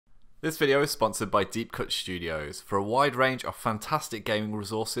This video is sponsored by Deep Cut Studios. For a wide range of fantastic gaming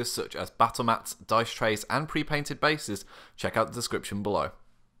resources such as battle mats, dice trays and pre-painted bases, check out the description below.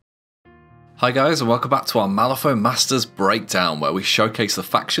 Hi guys and welcome back to our Malifaux Masters Breakdown, where we showcase the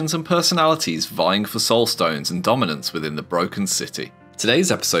factions and personalities vying for soul stones and dominance within the Broken City.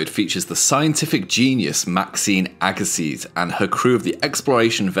 Today's episode features the scientific genius Maxine Agassiz and her crew of the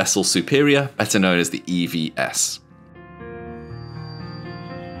exploration vessel Superior, better known as the EVS.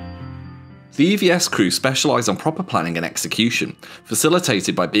 The EVS crew specialise on proper planning and execution,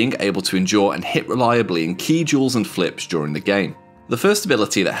 facilitated by being able to endure and hit reliably in key duels and flips during the game. The first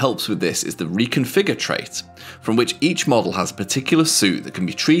ability that helps with this is the Reconfigure trait, from which each model has a particular suit that can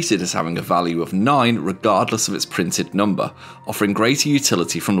be treated as having a value of 9 regardless of its printed number, offering greater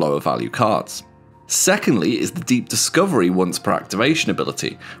utility from lower value cards. Secondly is the Deep Discovery once per activation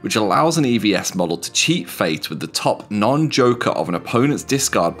ability, which allows an EVS model to cheat fate with the top non-joker of an opponent's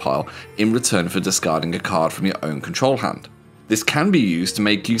discard pile in return for discarding a card from your own control hand. This can be used to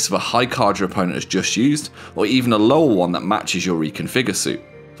make use of a high card your opponent has just used, or even a lower one that matches your Reconfigure suit.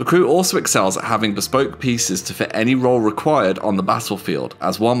 The crew also excels at having bespoke pieces to fit any role required on the battlefield,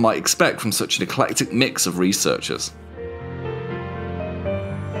 as one might expect from such an eclectic mix of researchers.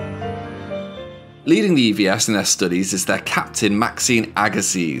 Leading the EVS in their studies is their captain Maxine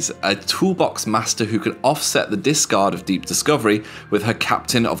Agassiz, a toolbox master who can offset the discard of Deep Discovery with her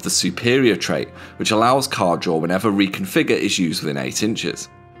captain of the Superior trait, which allows card draw whenever Reconfigure is used within 8 inches.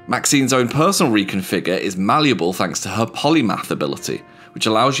 Maxine's own personal Reconfigure is malleable thanks to her polymath ability, which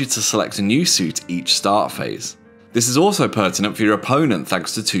allows you to select a new suit each start phase. This is also pertinent for your opponent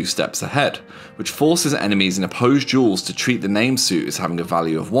thanks to 2 steps ahead, which forces enemies in opposed duels to treat the name suit as having a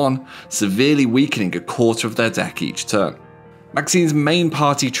value of 1, severely weakening a quarter of their deck each turn. Maxine's main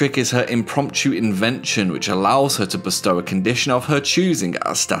party trick is her impromptu invention, which allows her to bestow a condition of her choosing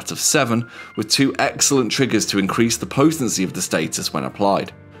at a stat of 7, with 2 excellent triggers to increase the potency of the status when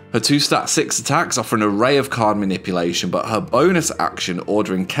applied. Her 2 stat 6 attacks offer an array of card manipulation, but her bonus action,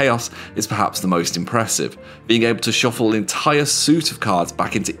 Ordering Chaos, is perhaps the most impressive, being able to shuffle an entire suit of cards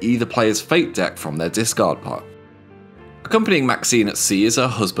back into either player's fate deck from their discard pile. Accompanying Maxine at sea is her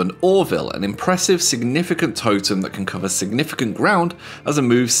husband Orville, an impressive significant totem that can cover significant ground as a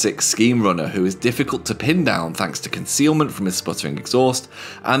move 6 scheme runner who is difficult to pin down thanks to concealment from his sputtering exhaust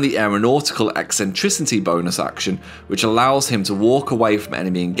and the aeronautical eccentricity bonus action, which allows him to walk away from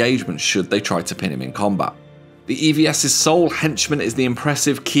enemy engagement should they try to pin him in combat. The EVS's sole henchman is the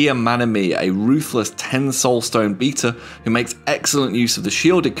impressive Kia Manami, a ruthless 10 soulstone beater who makes excellent use of the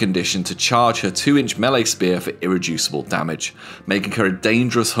shielded condition to charge her 2-inch melee spear for irreducible damage, making her a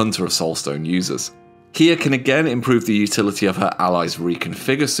dangerous hunter of soulstone users. Kia can again improve the utility of her allies'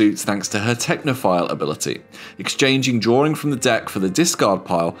 Reconfigure suits thanks to her Technophile ability, exchanging drawing from the deck for the discard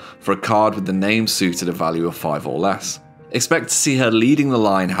pile for a card with the name suit at a value of 5 or less. Expect to see her leading the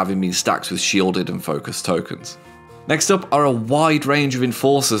line, having been stacked with shielded and focused tokens. Next up are a wide range of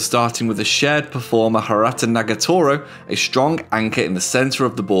enforcers, starting with the shared performer Harata Nagatoro, a strong anchor in the centre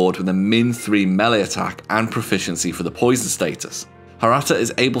of the board with a min 3 melee attack and proficiency for the poison status. Harata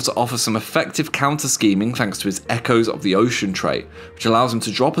is able to offer some effective counter scheming thanks to his Echoes of the Ocean trait, which allows him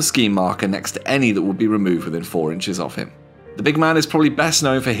to drop a scheme marker next to any that would be removed within 4 inches of him. The big man is probably best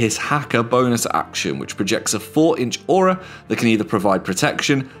known for his Hacker bonus action, which projects a 4-inch aura that can either provide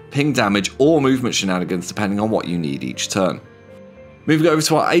protection, ping damage, or movement shenanigans depending on what you need each turn. Moving over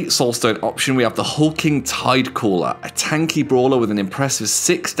to our 8 soulstone option, we have the Hulking Tidecooler, a tanky brawler with an impressive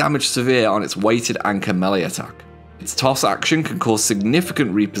 6 damage severe on its weighted anchor melee attack. Its toss action can cause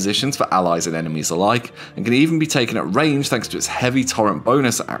significant repositions for allies and enemies alike, and can even be taken at range thanks to its heavy torrent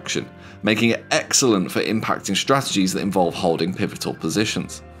bonus action, making it excellent for impacting strategies that involve holding pivotal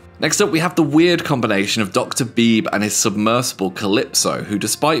positions. Next up we have the weird combination of Dr. Beeb and his submersible Calypso, who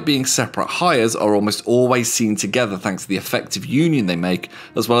despite being separate hires are almost always seen together thanks to the effective union they make,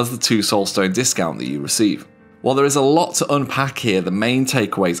 as well as the 2 soulstone discount that you receive. While there is a lot to unpack here, the main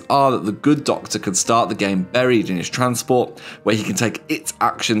takeaways are that the good Doctor can start the game buried in his transport, where he can take its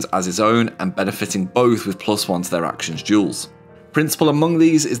actions as his own and benefiting both with +1 to their actions duels. Principal among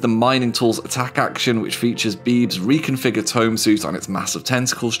these is the Mining Tools attack action, which features Beeb's Reconfigure Tome suit on its Massive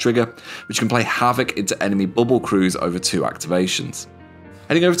Tentacles trigger, which can play havoc into enemy bubble crews over 2 activations.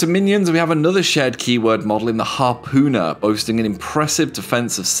 Heading over to minions, we have another shared keyword model in the Harpooner, boasting an impressive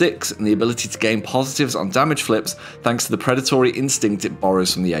defense of 6 and the ability to gain positives on damage flips thanks to the predatory instinct it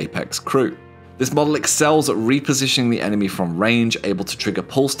borrows from the Apex crew. This model excels at repositioning the enemy from range, able to trigger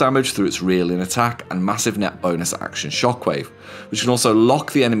pulse damage through its reel-in attack and massive net bonus action Shockwave, which can also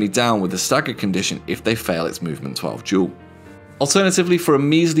lock the enemy down with the stagger condition if they fail its movement 12 duel. Alternatively, for a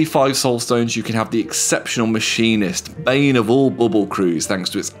measly 5 soulstones, you can have the exceptional Machinist, bane of all bubble crews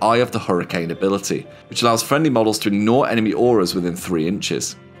thanks to its Eye of the Hurricane ability, which allows friendly models to ignore enemy auras within 3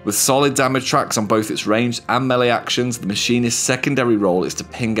 inches. With solid damage tracks on both its ranged and melee actions, the Machinist's secondary role is to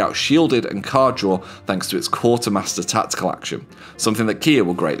ping out shielded and card draw thanks to its Quartermaster tactical action, something that Kia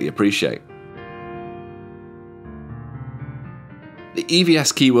will greatly appreciate. The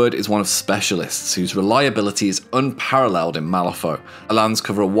EVS keyword is one of specialists whose reliability is unparalleled in Malifaux, allowing to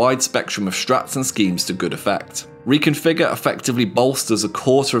cover a wide spectrum of strats and schemes to good effect. Reconfigure effectively bolsters a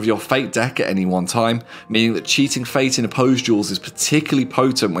quarter of your Fate deck at any one time, meaning that cheating Fate in opposed duels is particularly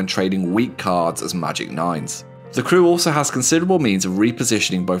potent when trading weak cards as Magic 9s. The crew also has considerable means of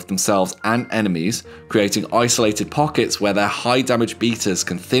repositioning both themselves and enemies, creating isolated pockets where their high damage beaters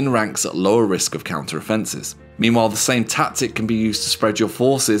can thin ranks at lower risk of counter-offences. Meanwhile, the same tactic can be used to spread your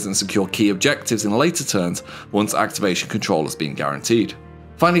forces and secure key objectives in later turns once activation control has been guaranteed.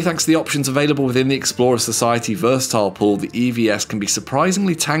 Finally, thanks to the options available within the Explorer Society versatile pool, the EVS can be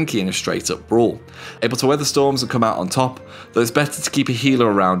surprisingly tanky in a straight-up brawl, able to weather storms and come out on top, though it's better to keep a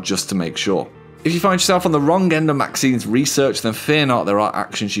healer around just to make sure. If you find yourself on the wrong end of Maxine's research, then fear not, there are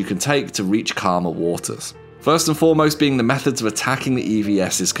actions you can take to reach calmer waters. First and foremost being the methods of attacking the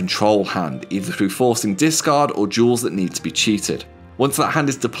EVS's control hand, either through forcing discard or duels that need to be cheated. Once that hand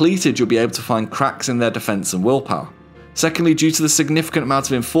is depleted, you'll be able to find cracks in their defense and willpower. Secondly, due to the significant amount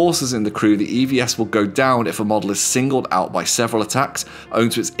of enforcers in the crew, the EVS will go down if a model is singled out by several attacks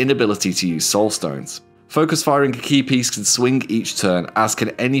owing to its inability to use soulstones. Focus firing a key piece can swing each turn, as can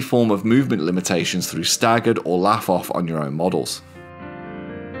any form of movement limitations through staggered or laugh off on your own models.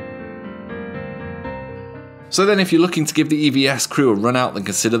 So then, if you're looking to give the EVS crew a run out, then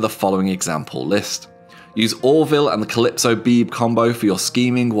consider the following example list. Use Orville and the Calypso Beeb combo for your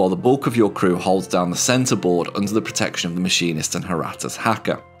scheming, while the bulk of your crew holds down the centre board under the protection of the Machinist and Hirata's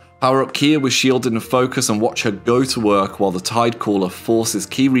Hacker. Power up Kia with Shielded and Focus and watch her go to work while the Tidecaller forces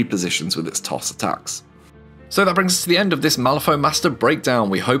key repositions with its toss attacks. So that brings us to the end of this Malifaux Master breakdown.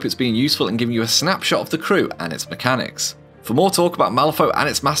 We hope it's been useful in giving you a snapshot of the crew and its mechanics. For more talk about Malifaux and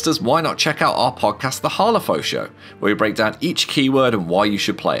its masters, why not check out our podcast The Harlifaux Show, where we break down each keyword and why you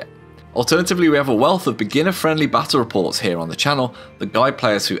should play it. Alternatively, we have a wealth of beginner-friendly battle reports here on the channel that guide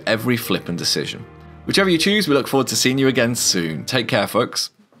players through every flip and decision. Whichever you choose, we look forward to seeing you again soon. Take care,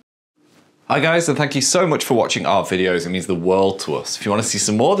 folks. Hi guys, and thank you so much for watching our videos. It means the world to us. If you want to see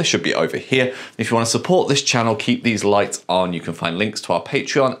some more, they should be over here. If you want to support this channel, keep these lights on. You can find links to our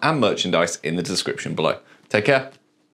Patreon and merchandise in the description below. Take care.